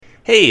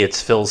Hey,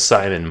 it's Phil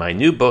Simon. My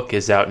new book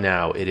is out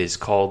now. It is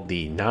called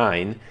The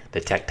Nine, The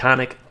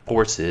Tectonic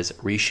Forces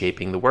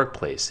Reshaping the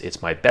Workplace.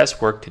 It's my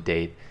best work to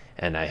date,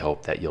 and I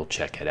hope that you'll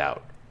check it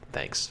out.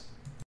 Thanks.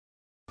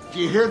 Do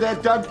you hear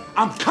that, Doug?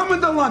 I'm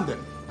coming to London.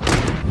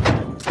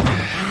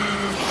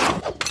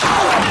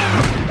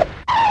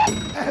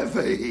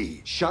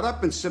 Evie! Shut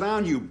up and sit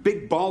down, you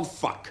big bald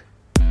fuck.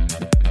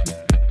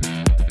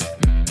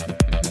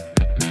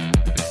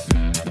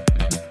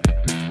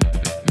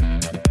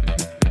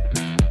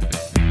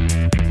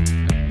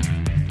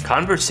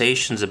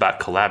 Conversations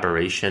about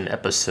Collaboration,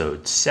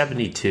 episode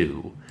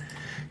 72.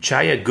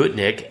 Chaya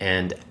Gutnick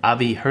and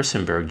Avi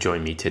Hersenberg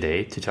join me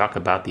today to talk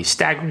about the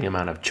staggering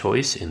amount of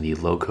choice in the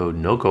low-code,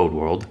 no-code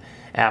world,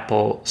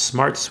 Apple,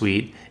 Smart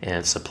Suite,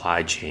 and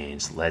supply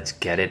chains. Let's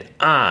get it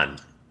on.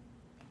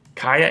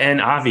 Chaya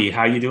and Avi,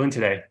 how are you doing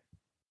today?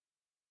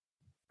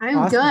 I'm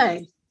awesome.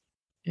 Good.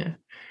 Yeah.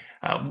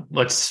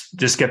 Let's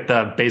just get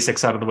the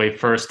basics out of the way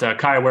first.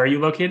 Chaya, where are you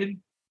located?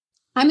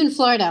 I'm in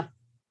Florida.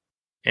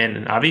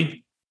 And Avi?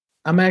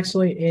 I'm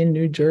actually in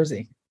New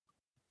Jersey.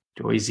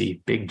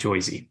 Joyzy, big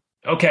Joyzy.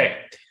 Okay.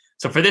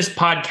 So for this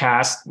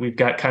podcast, we've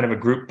got kind of a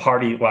group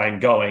party line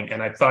going,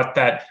 and I thought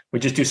that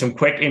we'd just do some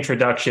quick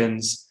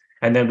introductions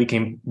and then we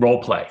can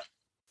role play,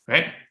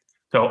 right?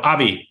 So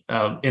Avi,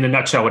 in a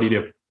nutshell, what do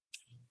you do?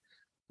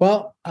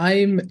 Well,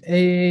 I'm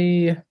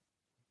getting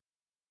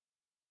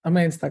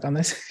stuck on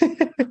this.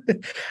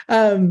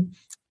 Currently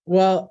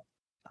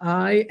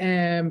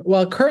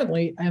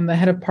I'm the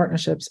head of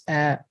partnerships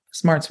at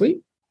Smart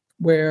Suite,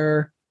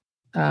 where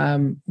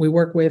we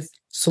work with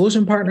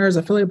solution partners,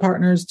 affiliate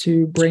partners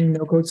to bring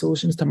no-code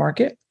solutions to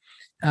market.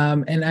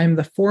 And I'm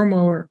the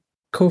former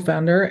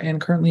co-founder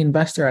and currently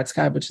investor at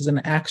Skype, which is an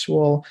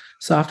actual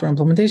software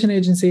implementation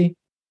agency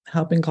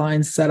helping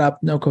clients set up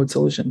no-code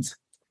solutions.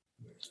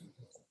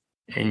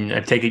 And I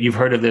take it you've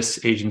heard of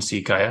this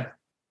agency, Chaya?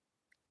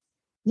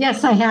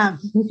 Yes, I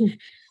have.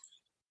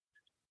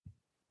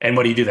 And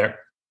what do you do there?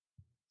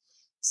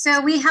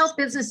 So we help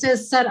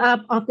businesses set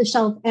up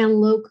off-the-shelf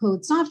and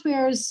low-code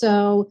software.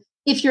 So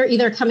if you're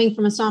either coming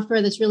from a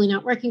software that's really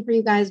not working for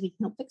you guys, we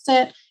can help fix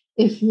it.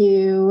 If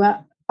you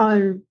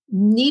are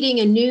needing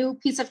a new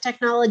piece of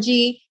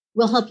technology,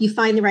 we'll help you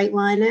find the right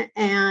one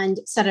and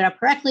set it up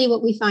correctly.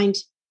 What we find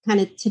kind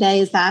of today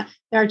is that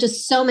there are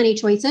just so many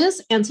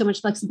choices and so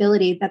much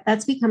flexibility that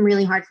that's become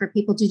really hard for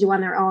people to do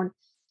on their own.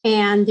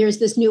 And there's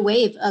this new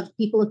wave of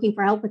people looking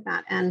for help with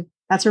that. And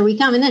that's where we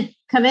come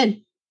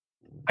in.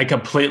 I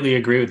completely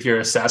agree with your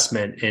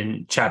assessment.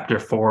 In chapter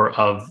 4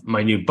 of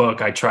my new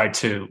book, I tried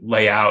to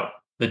lay out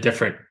the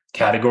different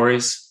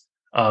categories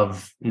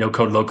of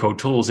no-code, low-code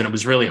tools. And it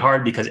was really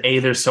hard because A,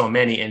 there's so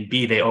many, and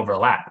B, they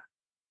overlap.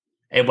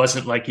 It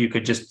wasn't like you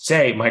could just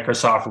say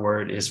Microsoft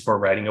Word is for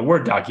writing a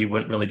Word doc. You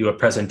wouldn't really do a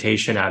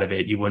presentation out of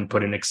it. You wouldn't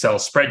put an Excel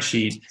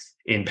spreadsheet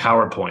in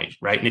PowerPoint,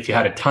 right? And if you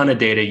had a ton of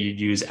data, you'd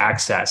use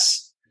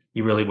Access.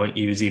 You really wouldn't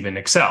use even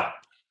Excel.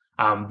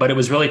 But it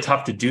was really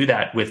tough to do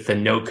that with the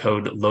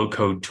no-code,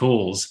 low-code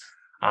tools.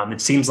 It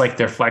seems like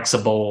they're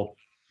flexible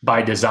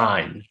by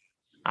design.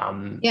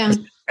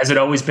 Has it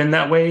always been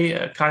that way,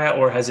 Chaya,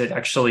 or has it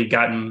actually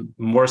gotten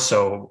more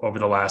so over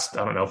the last,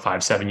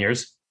 5-7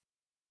 years?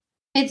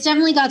 It's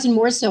definitely gotten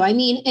more so. I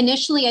mean,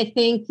 initially, I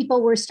think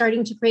people were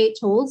starting to create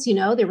tools.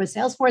 There was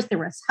Salesforce, there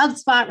was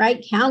HubSpot,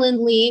 right?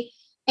 Calendly.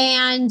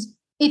 And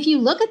if you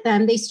look at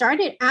them, they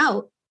started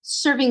out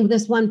serving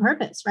this one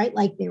purpose, right?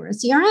 Like they were a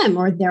CRM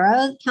or they're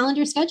a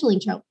calendar scheduling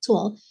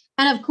tool.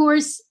 And of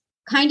course,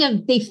 kind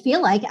of they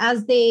feel like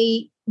as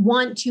they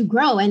want to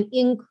grow and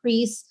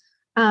increase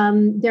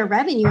their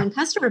revenue and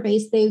customer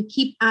base, they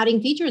keep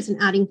adding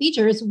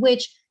features,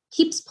 which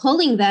keeps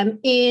pulling them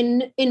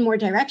in more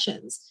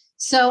directions.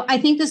 So I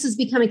think this has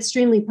become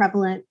extremely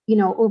prevalent,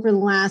 over the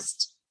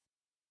last,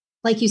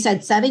 like you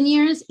said, 7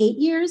 years, 8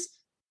 years,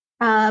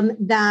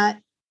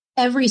 that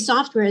every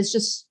software is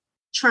just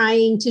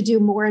trying to do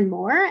more and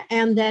more.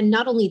 And then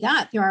not only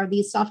that, there are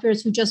these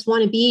softwares who just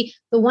want to be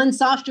the one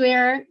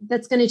software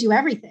that's going to do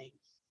everything.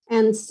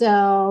 And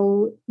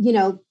so,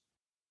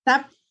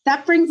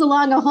 that brings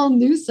along a whole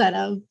new set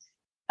of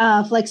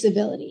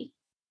flexibility.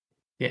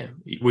 Yeah.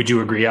 Would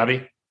you agree,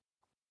 Avi?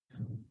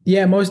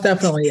 Yeah, most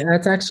definitely.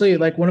 That's actually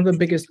like one of the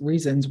biggest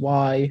reasons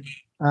why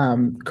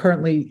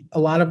currently a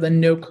lot of the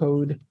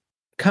no-code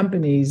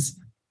companies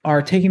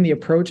are taking the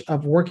approach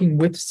of working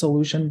with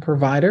solution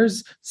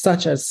providers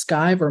such as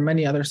Skype or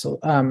many other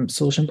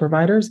solution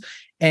providers.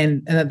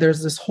 And that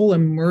there's this whole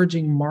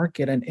emerging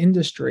market and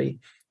industry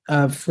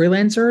of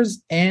freelancers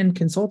and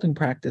consulting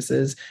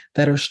practices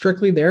that are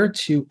strictly there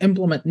to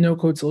implement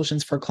no-code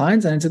solutions for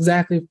clients. And it's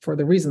exactly for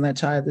the reason that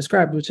Chaya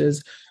described, which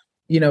is,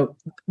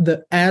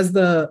 as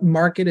the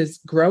market is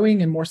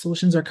growing and more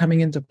solutions are coming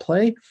into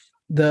play,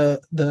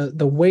 the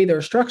way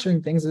they're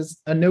structuring things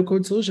is a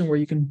no-code solution where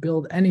you can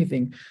build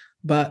anything.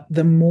 But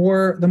the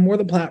more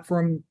the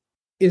platform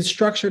is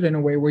structured in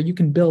a way where you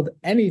can build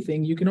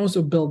anything, you can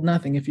also build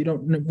nothing if you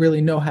don't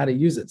really know how to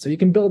use it. So you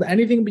can build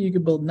anything, but you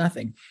can build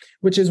nothing,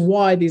 which is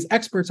why these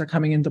experts are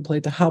coming into play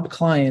to help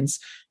clients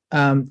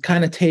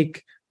kind of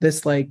take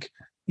this like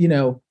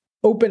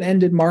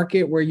open-ended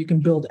market where you can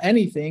build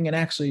anything and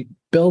actually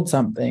build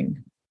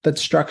something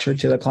that's structured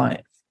to the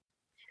client.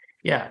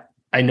 Yeah,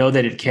 I know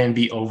that it can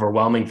be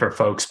overwhelming for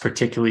folks,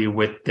 particularly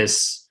with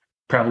this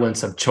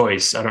prevalence of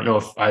choice. I don't know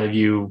if either of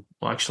you,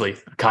 well, actually,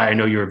 Kai, I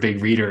know you're a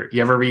big reader.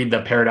 You ever read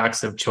The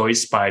Paradox of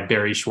Choice by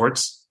Barry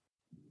Schwartz?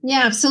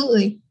 Yeah,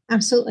 absolutely.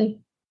 Absolutely.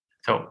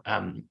 So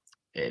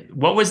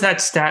what was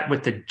that stat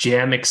with the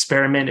jam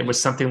experiment? It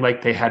was something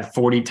like they had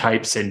 40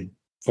 types and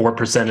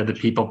 4% of the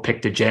people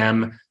picked a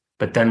jam.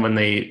 But then when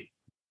they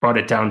brought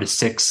it down to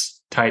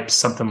 6 types,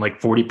 something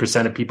like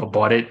 40% of people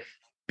bought it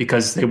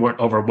because they weren't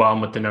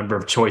overwhelmed with the number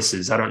of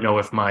choices. I don't know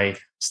if my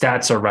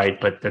stats are right,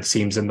 but that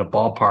seems in the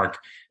ballpark.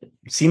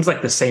 It seems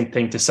like the same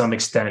thing to some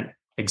extent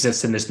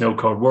exists in this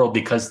no-code world,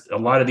 because a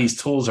lot of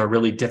these tools are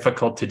really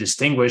difficult to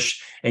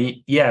distinguish. And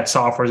yeah, it's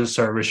software as a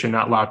service. You're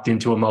not locked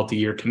into a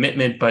multi-year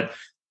commitment. But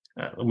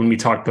when we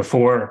talked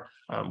before,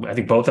 I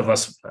think both of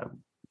us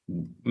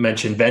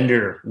mentioned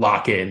vendor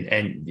lock-in,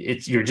 and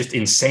you're just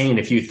insane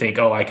if you think,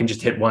 oh, I can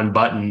just hit one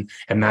button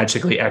and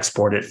magically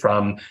export it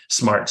from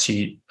Smart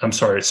Suite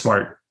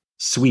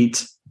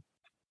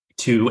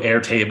to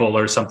Airtable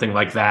or something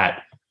like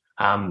that.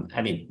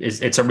 I mean,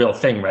 it's a real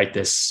thing, right?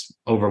 This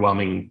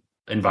overwhelming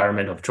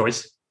environment of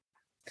choice.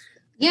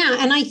 Yeah,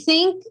 and I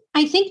think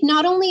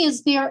not only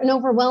is there an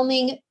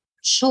overwhelming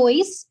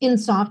choice in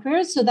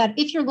software, so that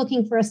if you're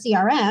looking for a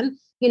CRM,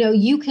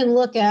 you can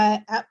look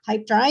at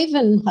Pipedrive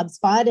and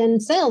HubSpot and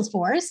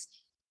Salesforce.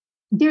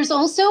 There's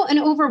also an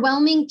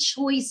overwhelming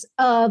choice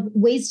of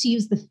ways to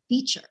use the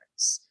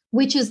features,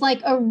 which is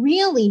like a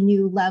really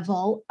new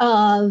level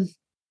of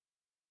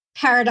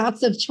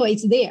paradox of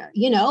choice there,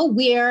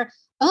 where,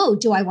 oh,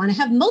 do I want to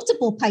have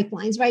multiple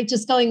pipelines, right?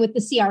 Just going with the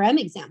CRM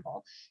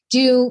example.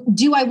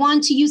 Do I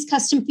want to use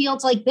custom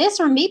fields like this?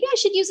 Or maybe I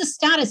should use a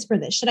status for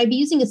this. Should I be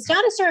using a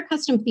status or a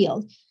custom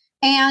field?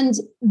 And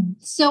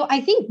so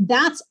I think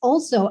that's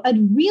also a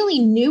really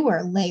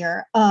newer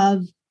layer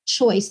of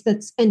choice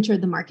that's entered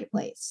the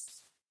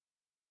marketplace.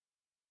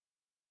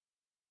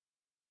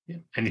 Yeah.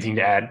 Anything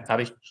to add,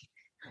 Avi?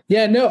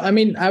 Yeah, no, I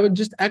mean, I would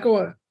just echo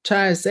what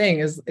Chai is saying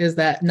is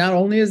that not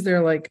only is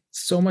there like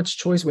so much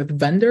choice with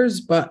vendors,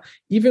 but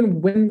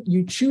even when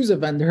you choose a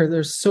vendor,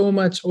 there's so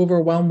much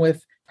overwhelm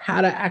with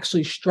how to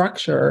actually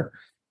structure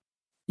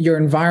your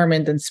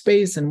environment and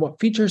space and what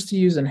features to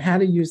use and how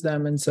to use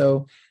them. And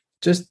so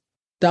just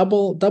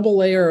double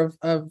layer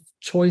of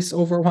choice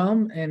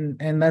overwhelm.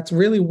 And that's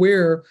really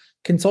where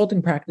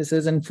consulting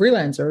practices and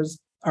freelancers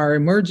are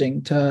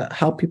emerging to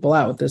help people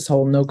out with this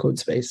whole no-code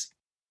space.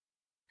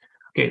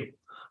 Okay.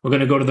 We're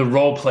going to go to the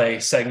role play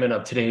segment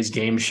of today's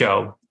game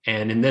show.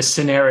 And in this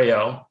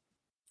scenario,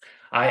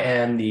 I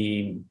am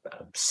the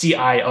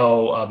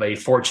CIO of a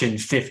Fortune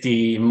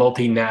 50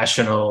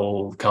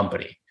 multinational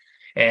company.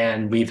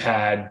 And we've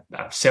had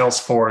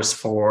Salesforce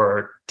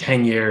for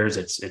 10 years.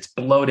 It's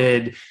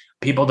bloated.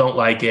 People don't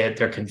like it.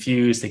 They're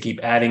confused. They keep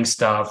adding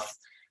stuff.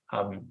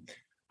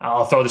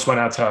 I'll throw this one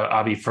out to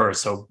Avi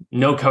first. So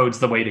no code's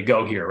the way to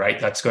go here, right?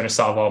 That's going to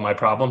solve all my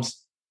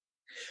problems.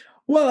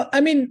 Well,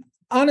 I mean,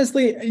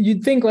 honestly,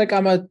 you'd think like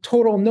I'm a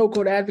total no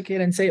code advocate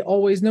and say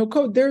always no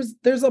code.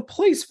 There's a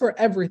place for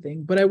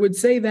everything, but I would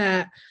say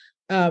that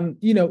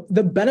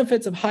the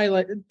benefits of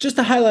just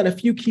to highlight a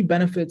few key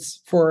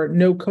benefits for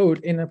no code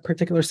in a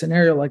particular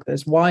scenario like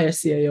this, why a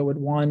CIO would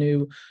want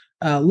to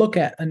look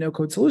at a no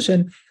code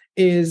solution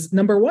is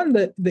number one,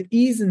 the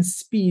ease and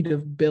speed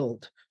of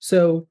build.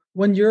 So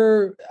when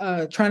you're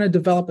trying to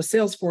develop a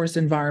Salesforce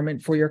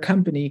environment for your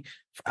company,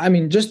 I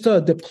mean, just to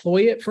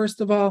deploy it,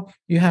 first of all,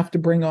 you have to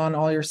bring on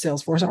all your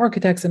Salesforce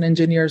architects and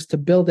engineers to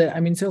build it.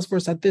 I mean,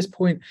 Salesforce at this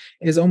point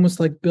is almost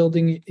like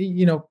building,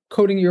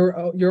 coding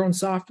your own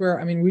software.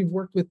 I mean, we've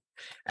worked with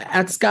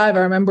at Skive. I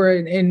remember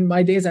in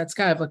my days at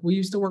Skive, like we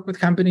used to work with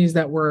companies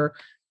that were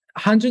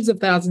hundreds of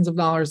thousands of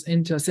dollars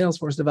into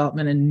Salesforce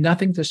development and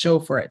nothing to show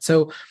for it.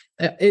 So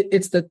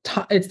it's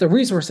the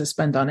resources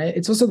spent on it.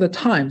 It's also the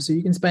time. So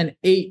you can spend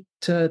 8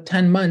 to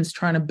 10 months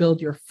trying to build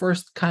your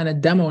first kind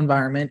of demo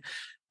environment.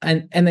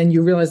 And then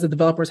you realize the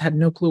developers had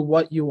no clue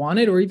what you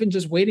wanted, or even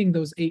just waiting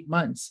those 8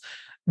 months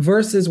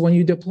versus when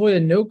you deploy a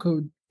no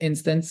code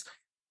instance,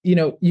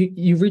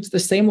 you reach the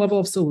same level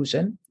of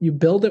solution. You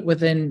build it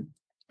within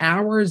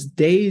hours,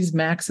 days,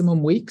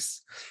 maximum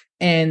weeks.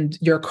 And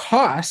your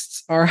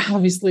costs are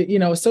obviously,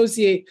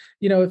 associate,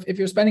 if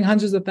you're spending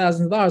hundreds of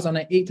thousands of dollars on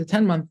an 8 to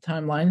 10 month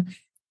timeline,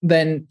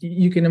 then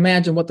you can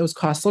imagine what those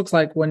costs looks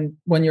like when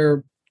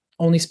you're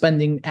only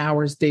spending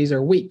hours, days,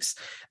 or weeks.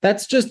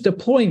 That's just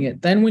deploying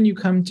it. Then when you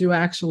come to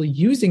actually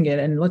using it,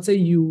 and let's say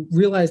you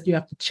realize you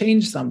have to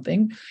change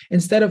something,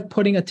 instead of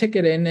putting a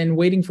ticket in and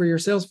waiting for your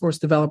Salesforce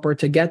developer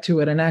to get to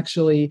it and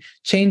actually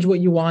change what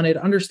you wanted,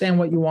 understand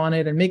what you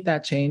wanted, and make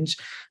that change,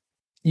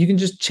 you can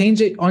just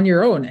change it on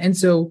your own. And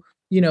so,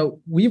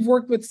 we've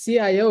worked with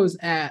CIOs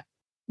at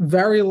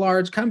very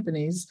large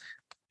companies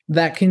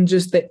that can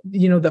just,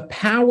 the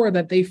power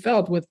that they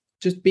felt with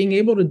just being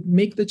able to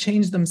make the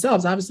change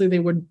themselves. Obviously, they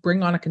would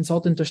bring on a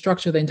consultant to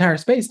structure the entire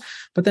space.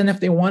 But then if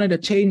they wanted to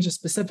change a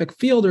specific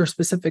field or a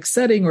specific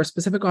setting or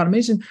specific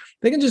automation,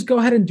 they can just go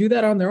ahead and do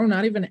that on their own,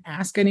 not even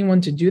ask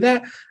anyone to do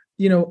that.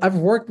 I've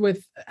worked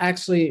with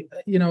actually,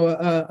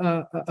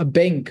 a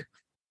bank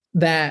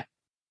that,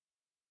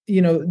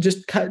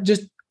 just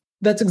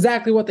that's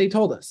exactly what they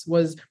told us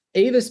was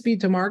A, the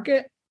speed to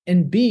market,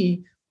 and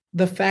B,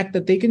 the fact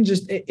that they can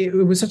it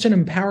was such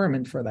an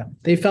empowerment for them.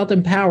 They felt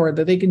empowered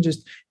that they can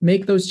just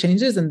make those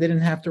changes and they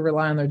didn't have to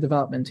rely on their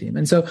development team.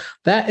 And so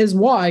that is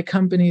why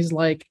companies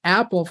like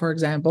Apple, for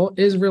example,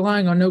 is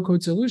relying on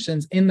no-code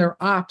solutions in their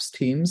ops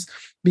teams,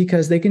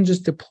 because they can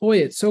just deploy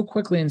it so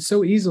quickly and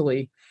so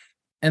easily.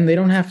 And they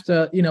don't have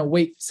to,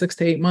 wait 6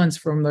 to 8 months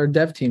from their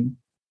dev team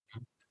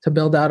to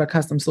build out a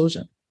custom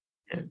solution.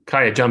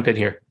 Kaya, jump in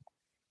here.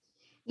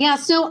 Yeah,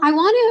 so I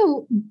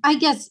want to, I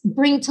guess,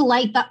 bring to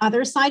light the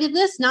other side of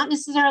this, not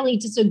necessarily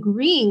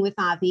disagreeing with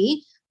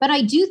Avi, but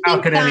I do think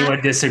how could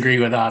anyone disagree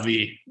with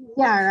Avi?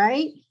 Yeah,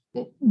 right.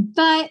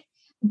 But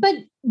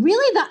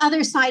really the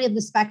other side of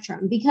the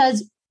spectrum,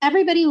 because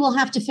everybody will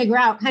have to figure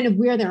out kind of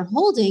where they're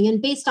holding,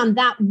 and based on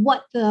that,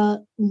 what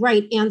the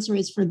right answer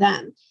is for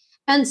them.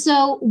 And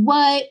so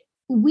what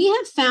we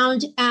have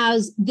found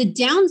as the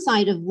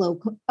downside of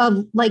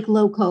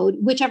low code,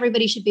 which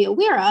everybody should be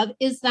aware of,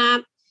 is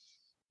that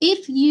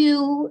if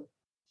you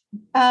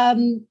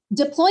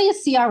deploy a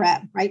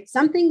CRM, right,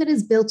 something that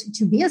is built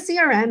to be a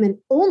CRM and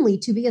only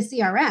to be a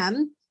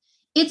CRM,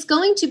 it's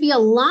going to be a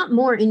lot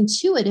more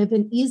intuitive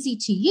and easy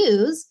to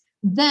use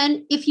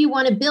than if you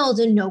want to build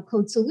a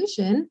no-code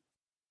solution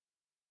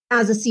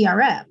as a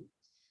CRM.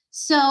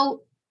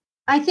 So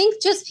I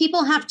think just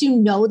people have to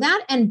know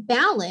that and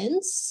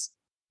balance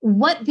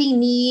what they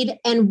need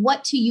and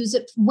what to use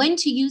it, when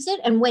to use it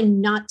and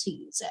when not to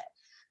use it.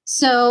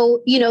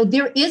 So,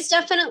 there is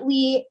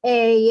definitely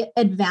a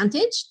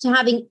advantage to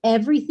having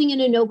everything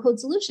in a no-code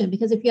solution,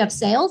 because if you have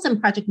sales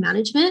and project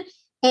management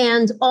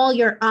and all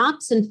your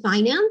ops and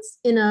finance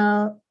in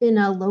a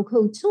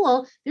low-code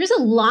tool, there's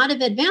a lot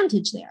of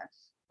advantage there.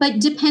 But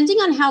depending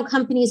on how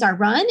companies are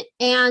run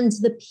and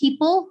the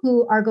people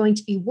who are going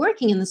to be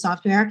working in the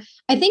software,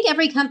 I think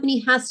every company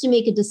has to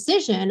make a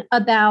decision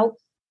about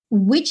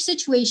which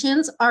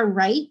situations are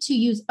right to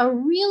use a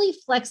really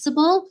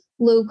flexible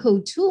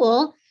low-code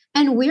tool,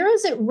 and where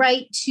is it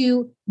right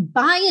to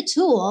buy a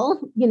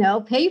tool,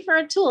 pay for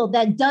a tool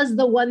that does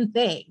the one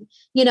thing,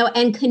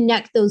 and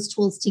connect those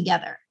tools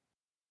together.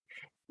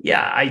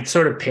 Yeah, I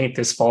sort of paint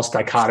this false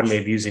dichotomy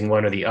of using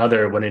one or the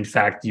other, when in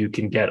fact you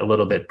can get a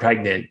little bit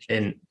pregnant.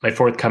 In my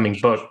forthcoming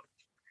book,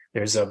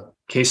 there's a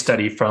case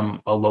study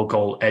from a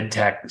local ed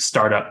tech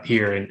startup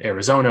here in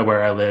Arizona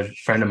where I live, a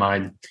friend of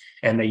mine,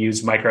 and they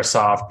use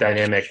Microsoft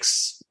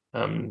Dynamics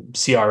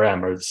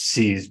CRM or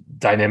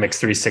Dynamics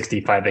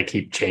 365. They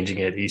keep changing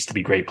it. It used to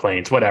be Great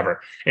Plains,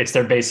 whatever. It's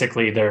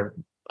basically their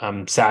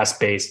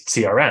SaaS-based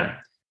CRM.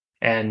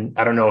 And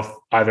I don't know if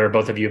either or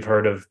both of you have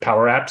heard of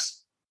Power Apps.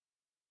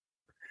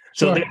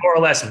 So they more or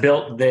less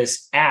built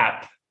this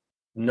app,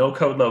 no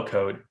code, low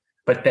code,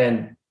 but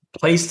then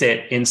placed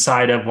it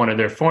inside of one of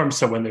their forms.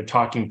 So when they're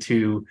talking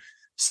to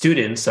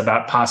students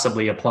about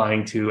possibly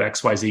applying to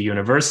XYZ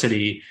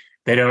university,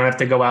 they don't have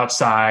to go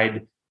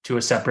outside to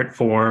a separate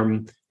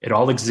form. It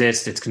all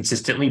exists. It's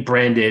consistently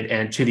branded.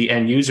 And to the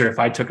end user, if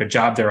I took a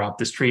job there off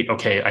the street,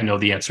 okay, I know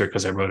the answer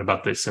because I wrote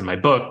about this in my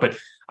book, but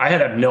I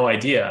had no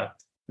idea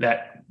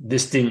that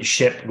this didn't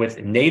ship with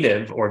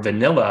native or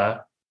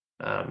vanilla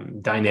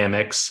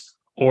Dynamics,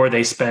 or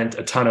they spent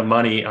a ton of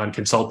money on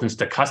consultants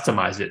to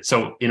customize it.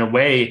 So in a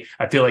way,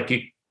 I feel like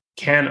you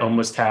can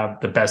almost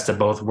have the best of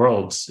both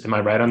worlds. Am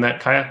I right on that,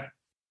 Kaya?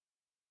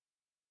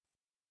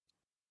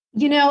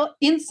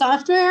 In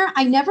software,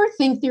 I never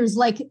think there's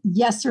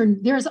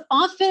there's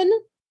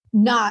often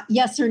not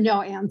yes or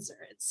no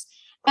answers.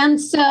 And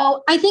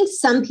so I think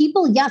some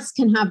people, yes,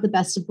 can have the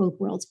best of both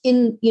worlds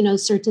in,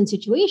 certain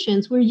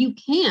situations where you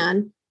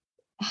can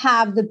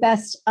have the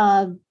best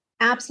of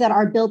apps that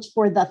are built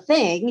for the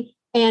thing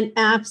and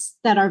apps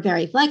that are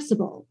very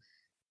flexible.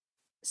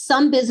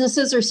 Some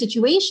businesses or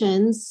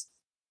situations,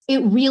 it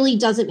really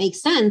doesn't make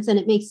sense. And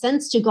it makes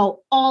sense to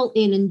go all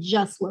in and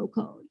just low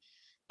code.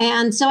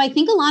 And so I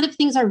think a lot of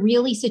things are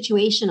really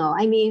situational.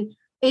 I mean,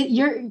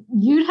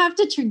 you'd have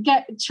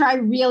to try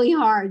really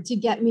hard to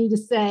get me to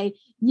say,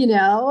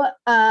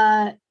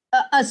 a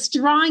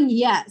strong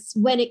yes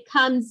when it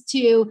comes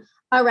to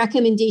a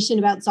recommendation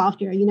about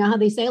software. You know how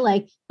they say,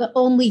 the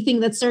only thing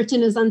that's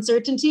certain is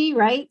uncertainty,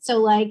 right?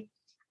 So I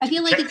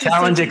feel like it's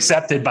challenge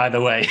accepted, by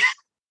the way.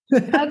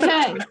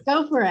 Okay,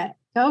 go for it.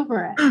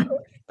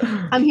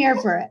 I'm here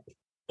for it.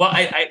 Well,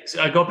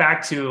 I go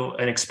back to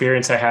an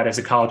experience I had as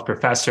a college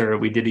professor.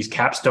 We did these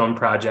capstone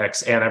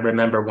projects, and I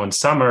remember one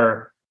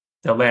summer,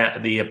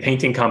 the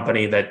painting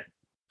company that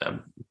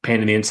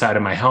painted the inside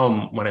of my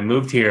home when I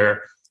moved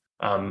here,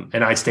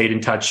 and I stayed in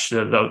touch,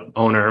 the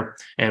owner,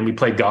 and we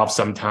played golf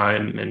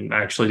sometime, and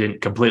I actually didn't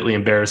completely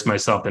embarrass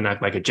myself and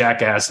act like a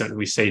jackass, and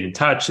we stayed in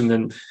touch. And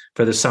then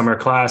for the summer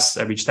class,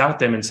 I reached out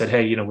to them and said,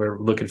 hey, we're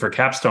looking for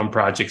capstone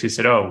projects. He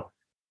said, oh,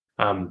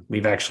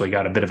 we've actually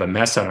got a bit of a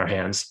mess on our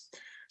hands.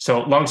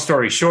 So long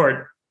story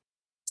short,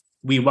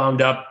 we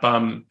wound up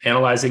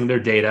analyzing their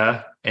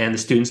data, and the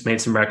students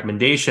made some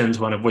recommendations,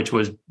 one of which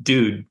was,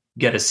 dude,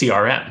 get a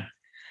CRM.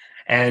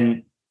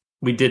 And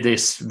we did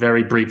this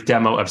very brief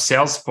demo of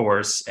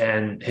Salesforce,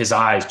 and his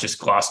eyes just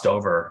glossed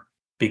over,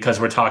 because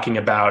we're talking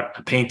about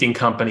a painting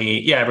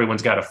company. Yeah,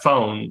 everyone's got a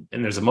phone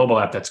and there's a mobile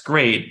app that's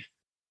great.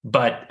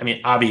 But I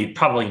mean, Avi,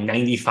 probably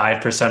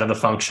 95% of the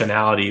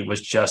functionality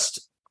was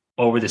just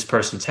over this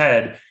person's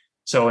head.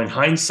 So in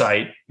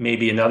hindsight,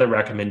 maybe another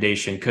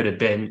recommendation could have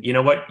been, you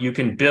know what, you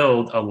can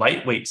build a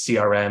lightweight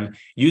CRM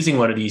using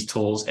one of these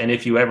tools. And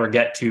if you ever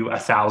get to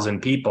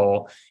 1,000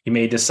 people, you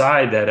may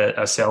decide that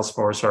a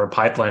Salesforce or a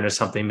pipeline or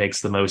something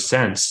makes the most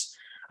sense.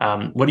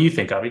 What do you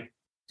think, Avi?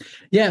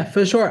 Yeah,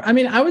 for sure. I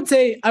mean, I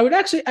would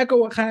actually echo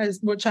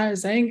what Shai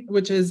is saying,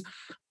 which is,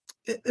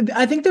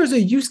 I think there's a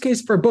use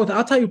case for both.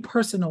 I'll tell you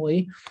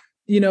personally,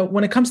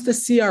 when it comes to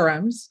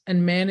CRMs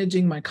and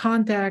managing my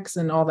contacts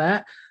and all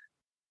that,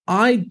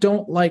 I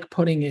don't like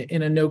putting it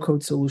in a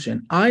no-code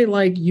solution. I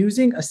like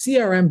using a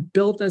CRM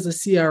built as a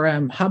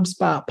CRM,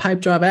 HubSpot,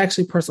 Pipedrive. I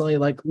actually personally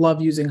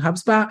love using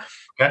HubSpot.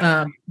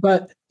 Okay.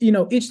 But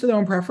each to their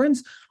own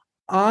preference.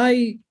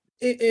 Personal.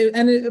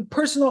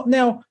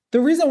 Now,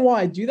 the reason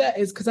why I do that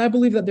is because I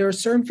believe that there are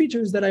certain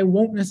features that I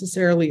won't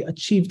necessarily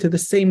achieve to the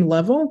same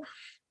level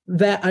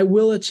that I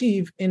will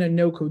achieve in a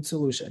no-code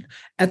solution.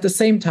 At the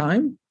same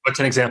time, what's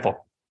an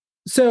example?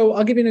 So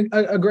I'll give you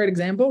a great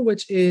example,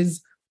 which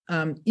is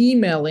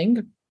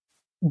emailing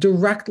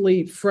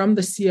directly from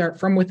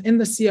within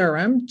the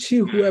CRM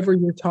to whoever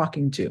you're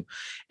talking to.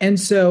 And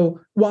so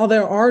while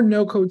there are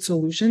no-code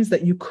solutions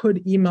that you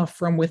could email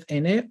from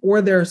within it,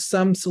 or there are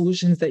some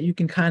solutions that you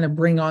can kind of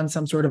bring on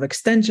some sort of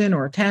extension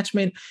or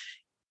attachment,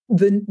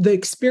 the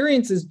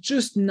experience is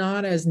just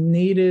not as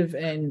native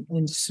and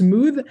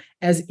smooth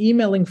as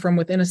emailing from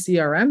within a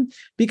CRM,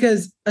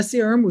 because a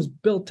CRM was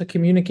built to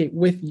communicate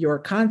with your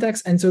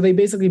contacts. And so they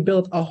basically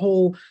built a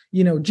whole,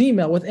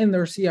 Gmail within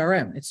their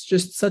CRM. It's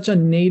just such a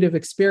native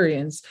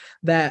experience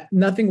that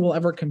nothing will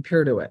ever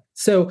compare to it.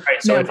 So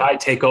if I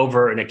take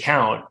over an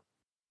account,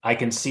 I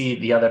can see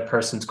the other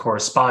person's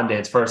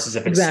correspondence, versus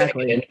if it's sitting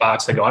in the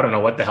inbox, I go, I don't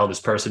know what the hell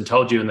this person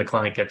told you. And the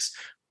client gets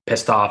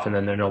pissed off, and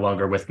then they're no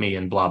longer with me,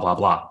 and blah, blah,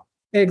 blah.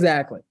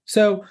 Exactly.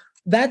 So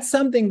that's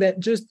something that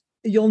just,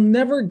 you'll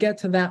never get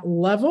to that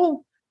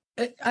level.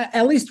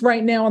 At least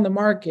right now on the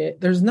market,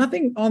 there's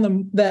nothing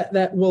on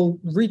that will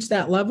reach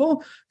that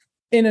level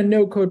in a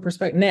no-code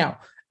perspective. Now,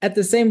 at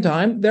the same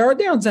time, there are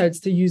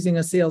downsides to using a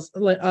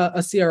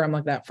CRM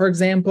like that. For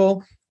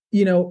example,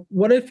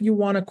 what if you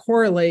want to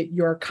correlate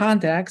your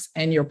contacts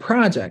and your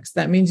projects?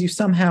 That means you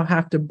somehow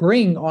have to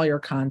bring all your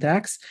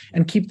contacts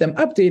and keep them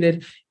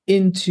updated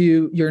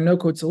into your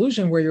no-code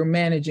solution where you're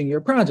managing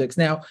your projects.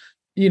 Now,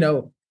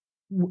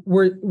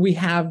 we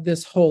have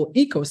this whole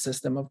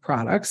ecosystem of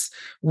products,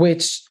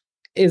 which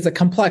is a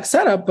complex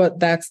setup, but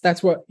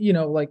that's what,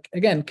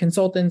 again,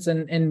 consultants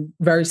and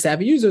very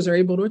savvy users are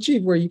able to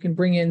achieve, where you can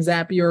bring in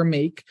Zapier or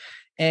Make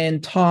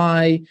and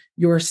tie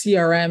your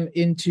CRM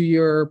into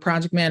your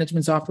project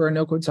management software,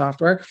 no-code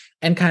software,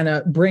 and kind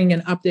of bring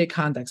and update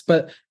context.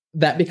 But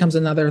that becomes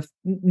another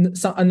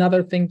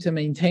thing to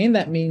maintain.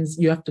 That means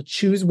you have to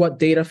choose what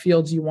data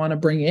fields you want to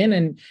bring in,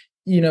 and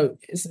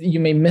you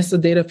may miss a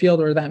data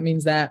field, or that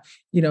means that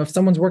if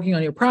someone's working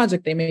on your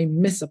project, they may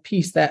miss a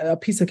piece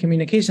of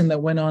communication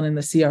that went on in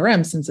the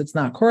CRM, since it's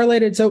not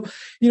correlated. So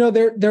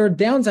there are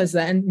downsides to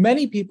that, and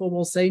many people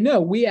will say,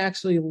 no, we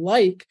actually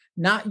like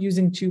not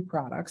using two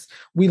products.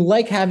 We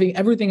like having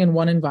everything in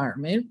one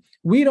environment.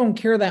 We don't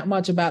care that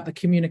much about the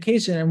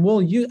communication, and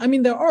we'll use,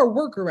 there are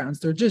workarounds.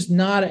 They're just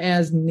not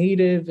as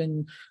native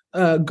and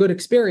good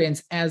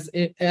experience as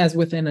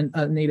within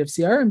a native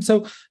CRM.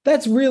 So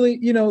that's really,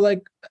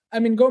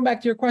 going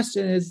back to your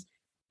question, is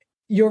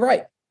you're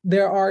right.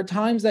 There are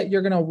times that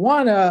you're going to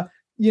want to,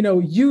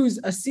 use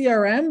a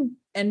CRM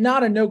and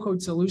not a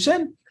no-code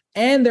solution.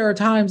 And there are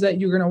times that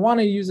you're going to want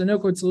to use a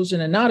no-code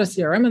solution and not a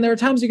CRM. And there are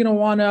times you're going to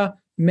want to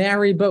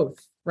marry both.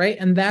 Right.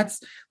 And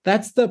that's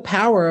the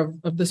power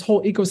of this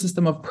whole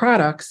ecosystem of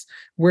products,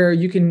 where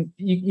you can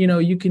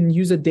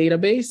use a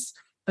database,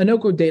 a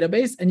no-code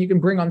database, and you can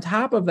bring on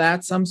top of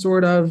that some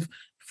sort of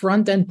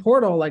front-end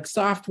portal like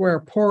Software,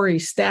 Pori,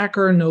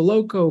 Stacker,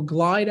 NoLoco,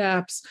 Glide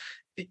apps,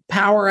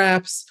 Power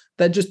Apps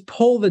that just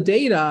pull the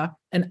data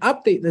and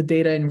update the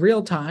data in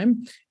real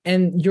time.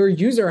 And your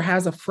user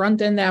has a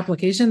front-end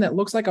application that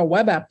looks like a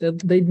web app.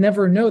 They'd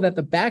never know that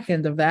the back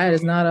end of that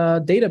is not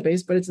a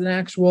database, but it's an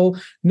actual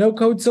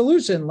no-code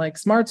solution like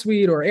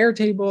SmartSuite or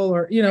Airtable,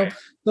 or,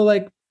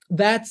 so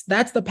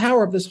that's the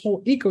power of this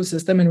whole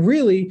ecosystem. And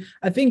really,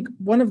 I think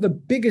one of the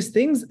biggest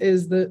things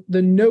is the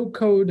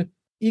no-code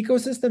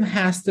ecosystem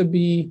has to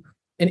be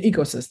an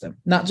ecosystem,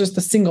 not just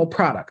a single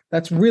product.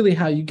 That's really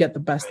how you get the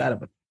best out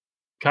of it.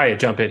 Kaya,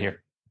 jump in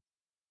here.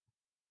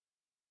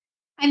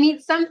 I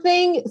mean,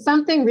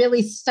 something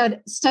really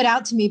stood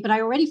out to me, but I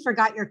already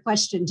forgot your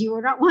question. Do you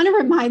want to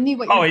remind me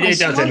what your question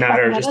was? It doesn't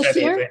matter. Just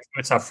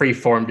it's a free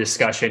form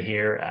discussion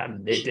here.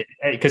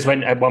 Because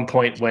when at one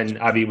point when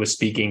Avi was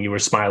speaking, you were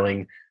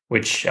smiling,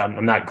 which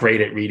I'm not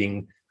great at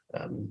reading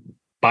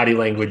body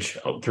language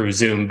through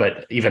Zoom,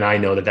 but even I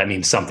know that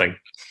means something.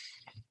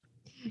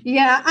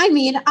 Yeah, I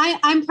mean,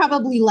 I'm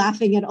probably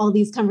laughing at all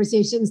these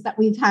conversations that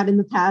we've had in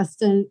the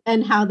past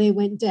and how they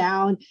went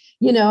down,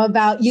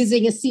 about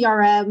using a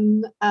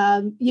CRM,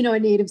 a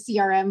native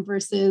CRM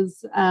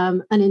versus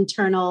an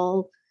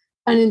internal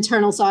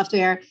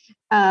software.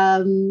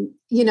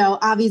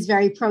 Avi's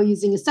very pro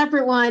using a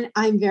separate one.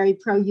 I'm very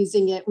pro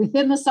using it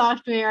within the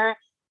software.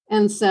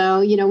 And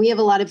so, we have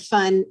a lot of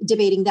fun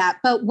debating that.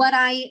 But what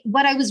I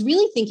was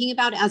really thinking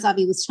about as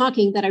Avi was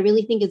talking that I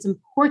really think is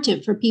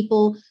important for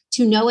people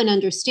to know and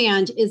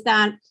understand is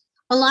that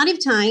a lot of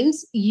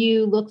times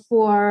you look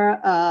for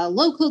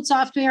low code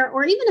software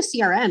or even a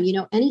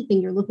CRM,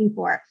 anything you're looking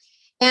for.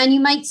 And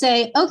you might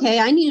say, okay,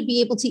 I need to be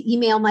able to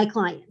email my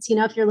clients,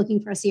 if you're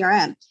looking for a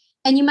CRM.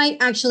 And you might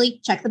actually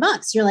check the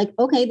box. You're like,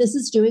 okay, this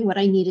is doing what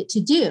I need it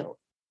to do.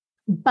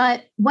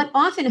 But what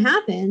often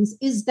happens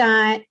is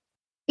that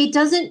it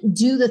doesn't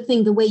do the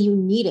thing the way you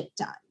need it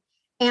done.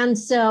 And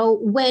so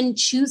when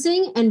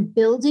choosing and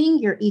building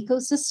your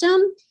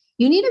ecosystem,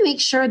 you need to make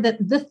sure that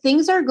the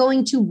things are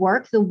going to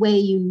work the way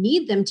you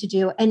need them to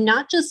do and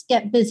not just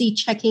get busy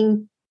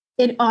checking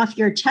it off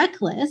your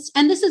checklist.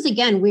 And this is,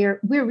 again, where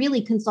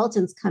really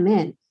consultants come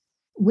in,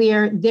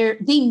 where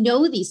they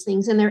know these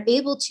things and they're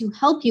able to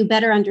help you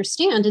better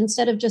understand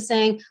instead of just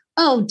saying,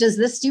 oh, does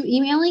this do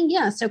emailing?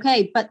 Yes.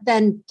 Okay. But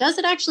then does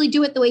it actually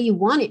do it the way you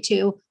want it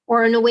to,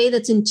 or in a way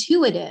that's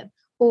intuitive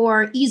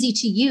or easy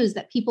to use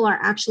that people are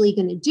actually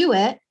going to do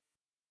it?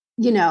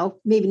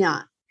 Maybe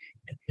not.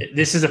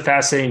 This is a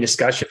fascinating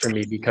discussion for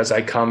me because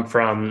I come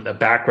from a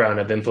background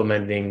of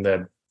implementing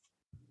the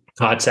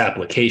COTS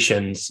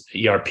applications,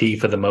 ERP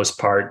for the most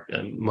part,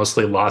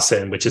 mostly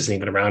Lawson, which isn't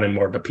even around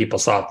anymore, but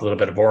PeopleSoft, a little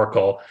bit of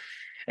Oracle.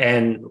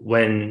 And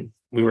when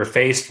we were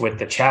faced with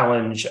the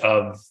challenge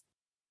of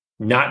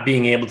not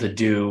being able to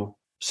do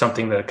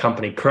something that a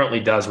company currently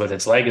does with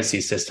its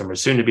legacy system or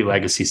soon to be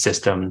legacy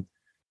system,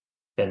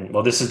 then,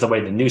 well, this is the way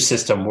the new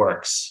system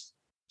works.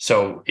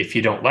 So if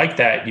you don't like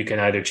that, you can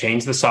either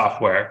change the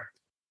software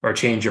or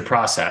change your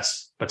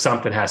process, but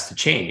something has to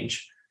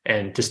change.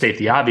 And to state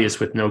the obvious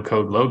with no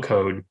code, low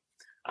code,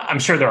 I'm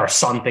sure there are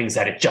some things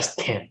that it just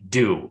can't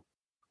do.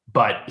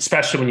 But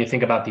especially when you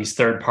think about these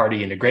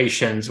third-party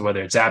integrations,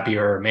 whether it's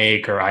Zapier or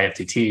Make or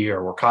IFTT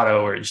or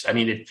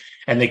Workato,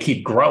 and they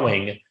keep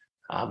growing,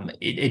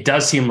 it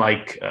does seem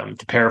like,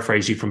 to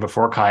paraphrase you from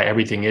before, Kai,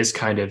 everything is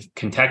kind of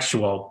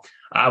contextual.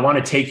 I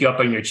want to take you up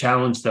on your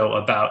challenge, though,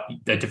 about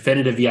the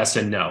definitive yes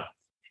and no.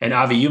 And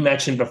Avi, you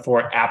mentioned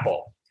before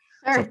Apple.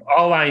 Sure. So for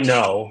all I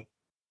know,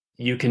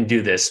 you can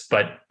do this,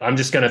 but I'm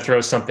just going to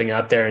throw something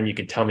out there and you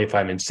can tell me if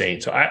I'm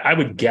insane. So I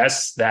would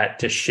guess that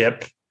to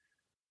ship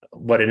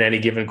in any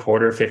given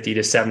quarter, 50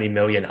 to 70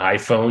 million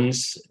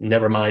iPhones,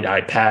 never mind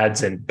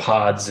iPads and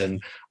pods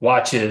and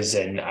watches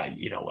and,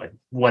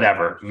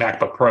 whatever,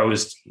 MacBook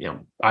Pros,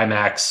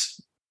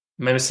 iMacs.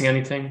 Am I missing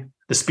anything?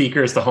 The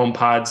speakers, the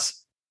HomePods.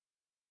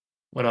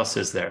 What else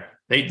is there?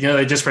 They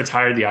just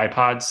retired the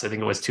iPods. I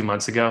think it was 2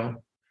 months ago.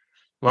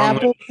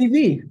 Apple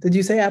TV. Did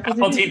you say Apple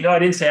TV? No, I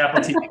didn't say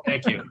Apple TV.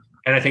 Thank you.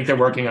 And I think they're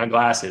working on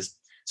glasses.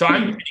 So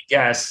I'm going to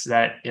guess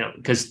that,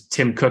 because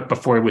Tim Cook,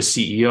 before he was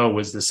CEO,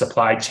 was the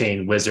supply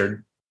chain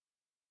wizard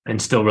and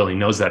still really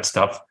knows that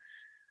stuff.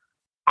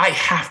 I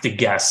have to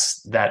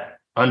guess that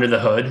under the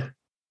hood,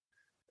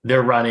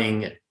 they're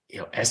running,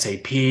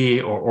 SAP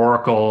or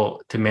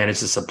Oracle to manage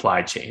the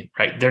supply chain,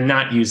 right? They're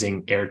not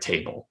using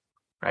Airtable,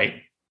 right?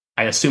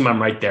 I assume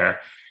I'm right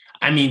there.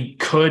 I mean,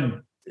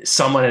 could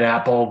someone at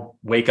Apple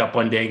wake up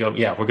one day and go,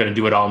 yeah, we're going to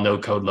do it all no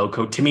code, low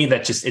code? To me,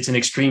 it's an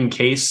extreme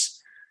case.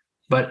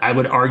 But I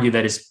would argue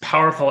that as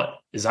powerful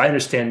as I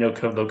understand no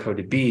code, low code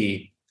to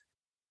be,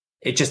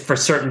 it just for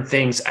certain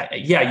things,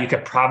 you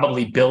could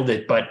probably build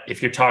it. But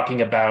if you're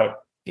talking about,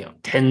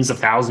 tens of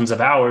thousands of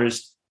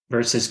hours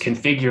versus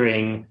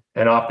configuring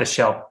an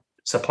off-the-shelf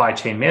supply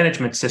chain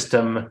management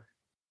system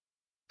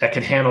that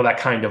can handle that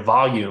kind of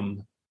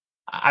volume,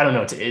 I don't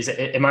know.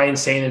 Am I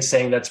insane in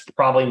saying that's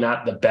probably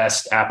not the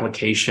best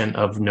application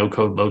of no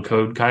code, low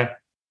code, Kai?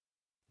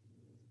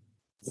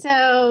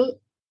 So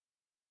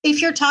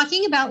if you're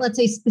talking about, let's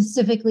say,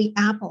 specifically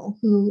Apple,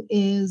 who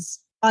is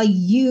a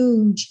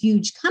huge,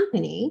 huge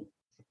company,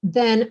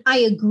 then I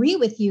agree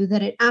with you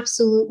that it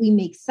absolutely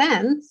makes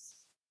sense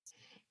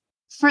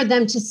for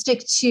them to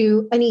stick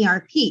to an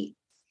ERP.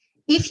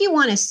 If you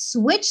want to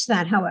switch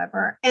that,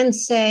 however, and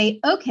say,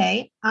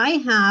 okay, I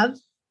have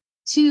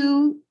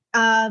two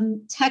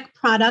tech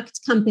product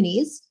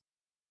companies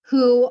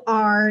who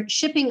are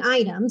shipping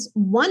items.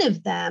 One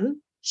of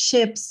them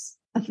ships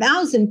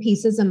 1,000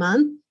 pieces a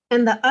month,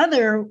 and the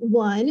other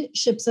one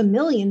ships 1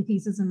 million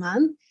pieces a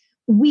month.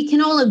 We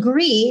can all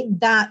agree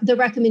that the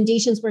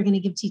recommendations we're going to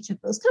give to each of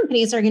those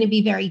companies are going to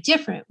be very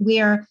different.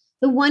 Where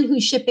the one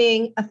who's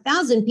shipping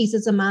 1,000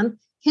 pieces a month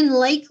can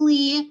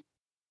likely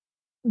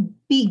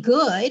be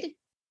good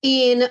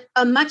in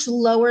a much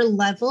lower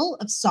level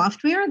of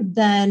software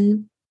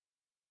than,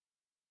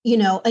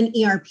 an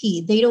ERP.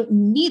 They don't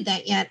need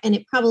that yet, and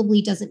it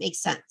probably doesn't make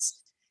sense.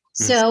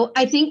 So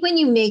I think when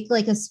you make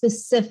like a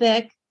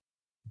specific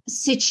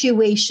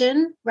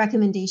situation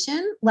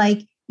recommendation,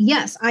 like,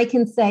 yes, I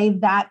can say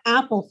that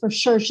Apple for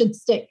sure should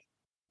stick,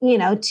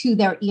 to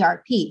their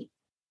ERP,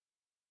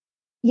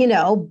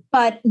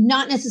 but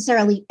not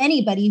necessarily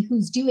anybody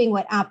who's doing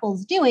what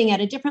Apple's doing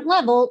at a different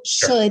level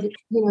should,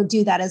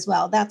 do that as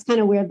well. That's kind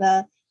of where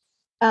the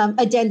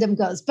addendum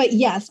goes. But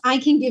yes, I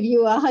can give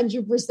you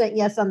 100%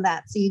 yes on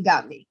that. So you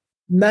got me.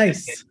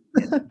 Nice.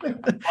 Well,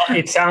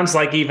 it sounds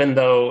like even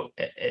though,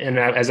 and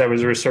as I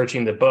was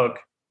researching the book,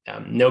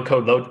 no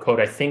code, low code,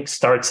 I think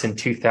starts in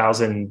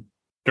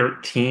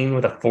 2013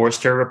 with a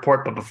Forrester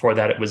report. But before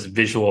that, it was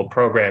visual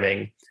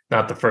programming,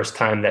 not the first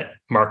time that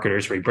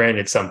marketers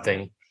rebranded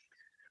something.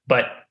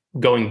 But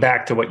going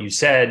back to what you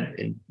said,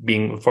 and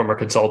being a former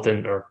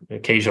consultant or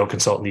occasional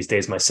consultant these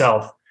days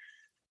myself,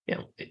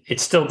 it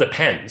still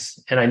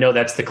depends. And I know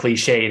that's the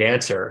cliched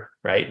answer,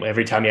 right?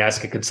 Every time you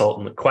ask a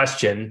consultant a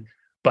question,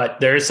 but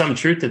there is some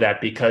truth to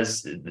that,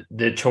 because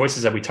the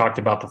choices that we talked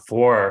about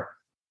before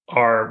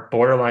are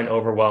borderline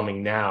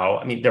overwhelming now.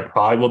 I mean, there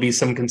probably will be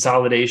some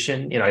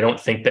consolidation. I don't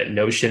think that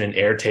Notion and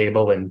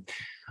Airtable and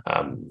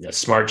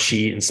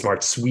Smartsheet and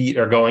SmartSuite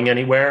are going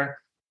anywhere.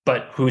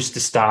 But who's to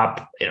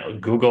stop?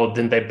 Google,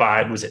 didn't they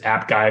buy? Was it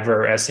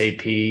AppGyver or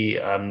SAP?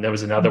 There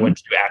was another one,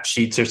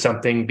 AppSheets or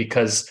something.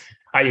 Because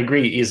I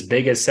agree, as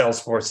big as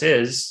Salesforce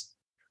is,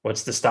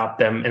 what's to stop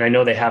them? And I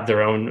know they have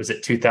their own. Was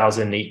it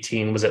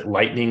 2018? Was it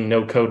Lightning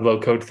no code, low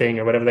code thing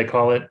or whatever they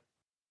call it?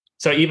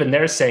 So even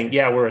they're saying,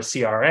 yeah, we're a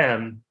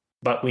CRM,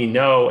 but we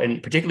know,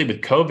 and particularly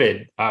with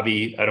COVID,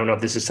 Avi, I don't know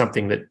if this is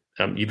something that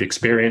you've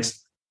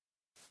experienced.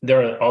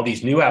 There are all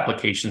these new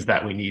applications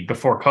that we need.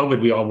 Before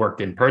COVID, we all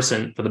worked in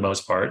person for the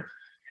most part,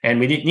 and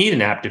we didn't need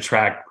an app to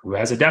track who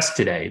has a desk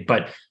today.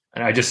 But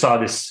I just saw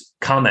this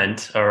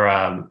comment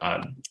or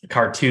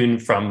cartoon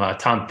from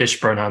Tom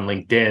Fishburne on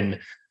LinkedIn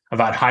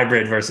about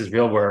hybrid versus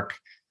real work.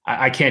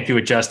 I can't do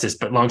it justice,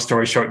 but long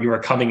story short, you were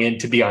coming in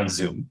to be on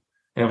Zoom.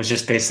 And it was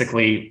just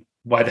basically,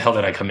 why the hell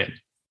did I come in?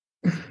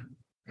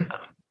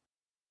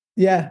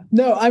 Yeah,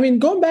 no, I mean,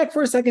 going back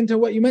for a second to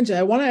what you mentioned,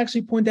 I want to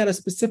actually point out a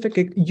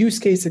specific use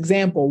case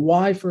example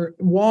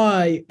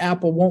why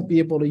Apple won't be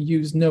able to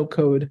use no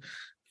code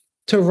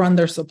to run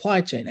their supply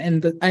chain.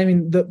 And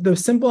the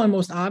simple and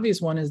most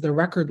obvious one is the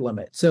record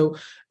limit. So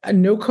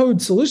no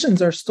code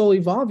solutions are still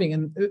evolving.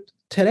 And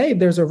today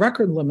there's a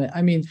record limit.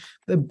 I mean,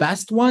 the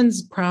best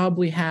ones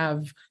probably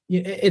have,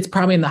 it's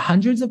probably in the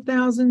hundreds of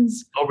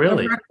thousands. Oh,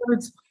 really? Of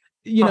records.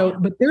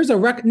 But there's a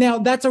record now.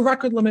 That's a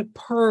record limit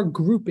per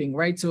grouping,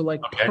 right? So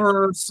like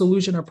per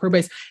solution or per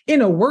base.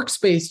 In a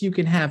workspace, you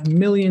can have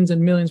millions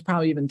and millions,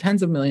 probably even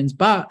tens of millions.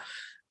 But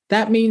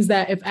that means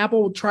that if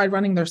Apple tried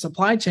running their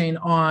supply chain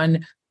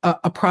on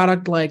a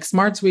product like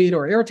SmartSuite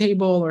or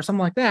Airtable or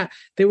something like that,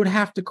 they would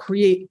have to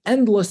create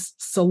endless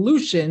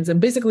solutions and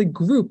basically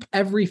group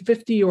every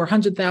 50 or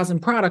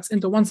 100,000 products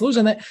into one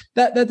solution.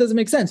 That doesn't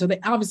make sense. So they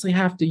obviously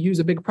have to use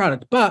a big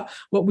product. But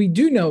what we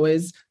do know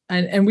is,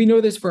 and we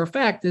know this for a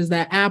fact, is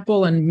that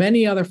Apple and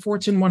many other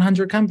Fortune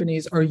 100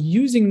 companies are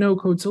using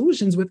no-code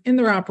solutions within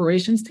their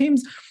operations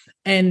teams.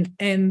 And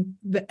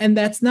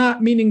that's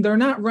not meaning they're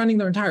not running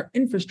their entire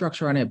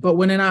infrastructure on it. But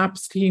when an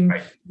ops team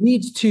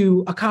needs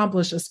to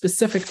accomplish a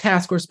specific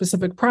task or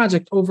specific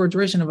project over a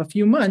duration of a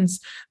few months,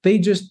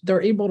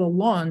 they're able to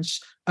launch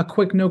a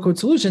quick no-code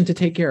solution to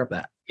take care of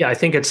that. Yeah, I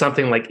think it's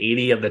something like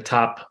 80 of the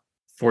top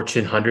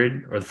Fortune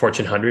 100 or the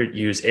Fortune 100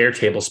 use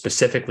Airtable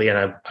specifically.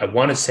 And I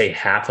want to say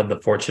half of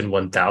the Fortune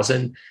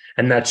 1000,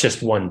 and that's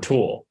just one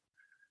tool.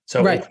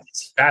 So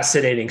It's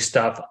fascinating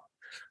stuff.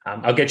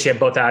 I'll get you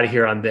both out of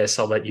here on this.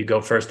 I'll let you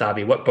go first,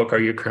 Avi. What book are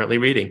you currently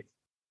reading?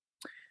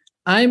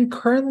 I'm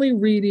currently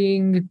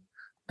reading,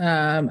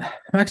 I'm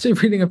actually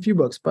reading a few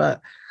books,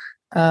 but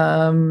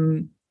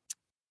the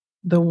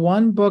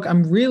one book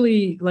I'm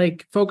really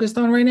focused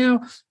on right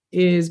now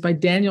is by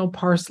Daniel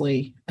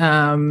Parsley.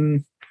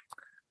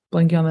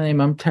 Blanking on the name.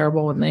 I'm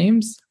terrible with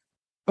names.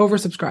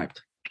 Oversubscribed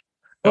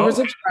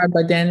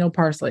by Daniel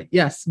Parsley.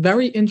 Yes.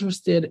 Very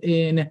interested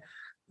in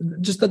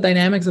just the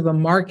dynamics of the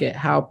market,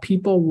 how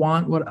people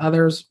want what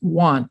others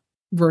want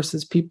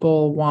versus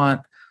people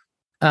want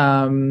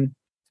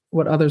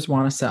what others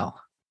want to sell.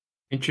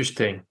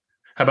 Interesting.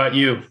 How about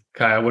you,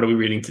 Kaya? What are we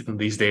reading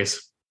these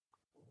days?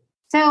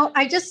 So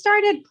I just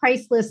started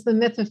Priceless, The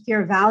Myth of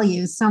Fair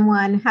Value.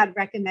 Someone had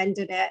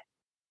recommended it.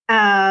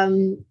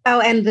 And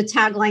the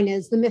tagline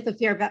is The Myth of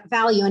Fair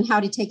Value and How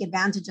to Take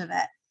Advantage of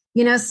It.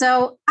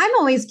 So I'm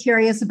always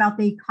curious about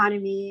the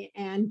economy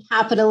and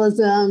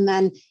capitalism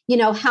and,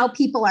 how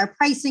people are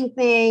pricing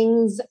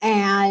things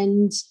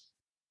and,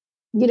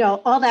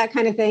 all that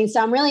kind of thing.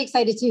 So I'm really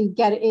excited to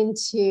get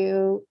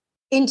into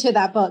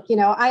that book.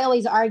 I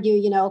always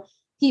argue,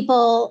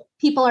 people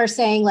are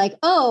saying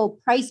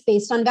price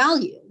based on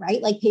value,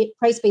 right?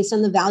 Price based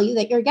on the value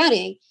that you're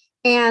getting.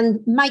 And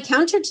my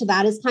counter to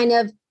that is kind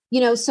of,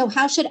 So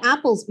how should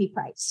apples be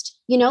priced?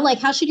 Like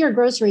how should your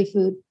grocery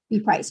food be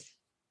priced?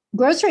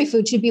 Grocery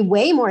food should be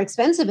way more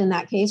expensive in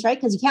that case, right?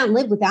 Because you can't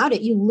live without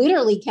it. You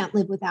literally can't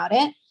live without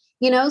it,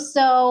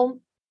 so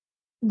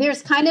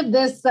there's kind of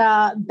this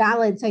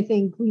balance I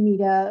think we need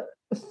to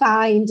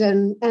find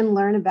and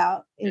learn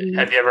about.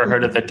 Have you ever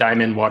heard of the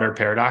diamond water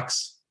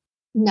paradox?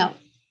 No.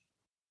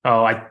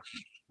 Oh, I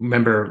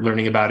remember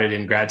learning about it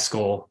in grad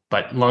school,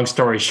 but long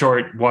story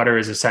short, water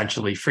is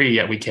essentially free,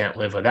 yet we can't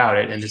live without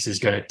it. And this is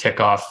going to tick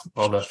off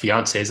all the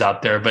fiancés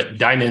out there, but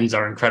diamonds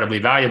are incredibly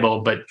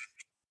valuable, but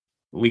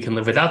we can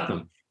live without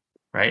them,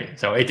 right?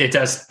 So it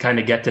does kind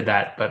of get to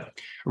that, but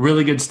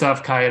really good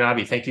stuff, Kai and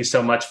Avi. Thank you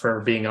so much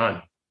for being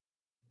on.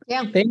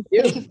 Yeah. Thank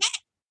you.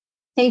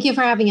 Thank you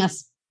for having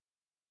us.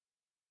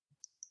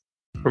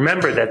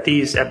 Remember that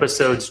these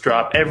episodes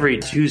drop every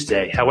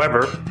Tuesday.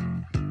 However,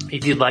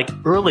 if you'd like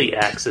early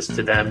access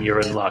to them, you're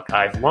in luck.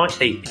 I've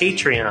launched a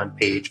Patreon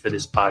page for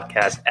this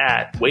podcast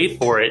at, wait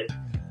for it,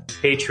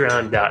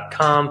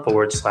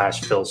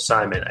 patreon.com/Phil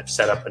Simon. I've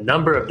set up a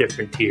number of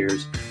different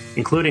tiers,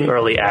 including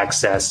early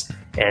access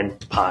and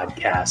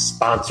podcast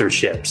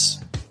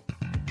sponsorships.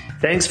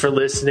 Thanks for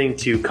listening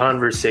to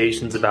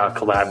Conversations About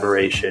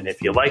Collaboration.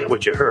 If you like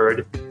what you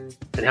heard,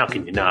 and how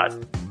can you not?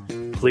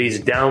 Please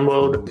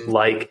download,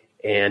 like,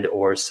 and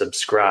or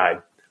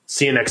subscribe.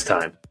 See you next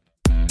time.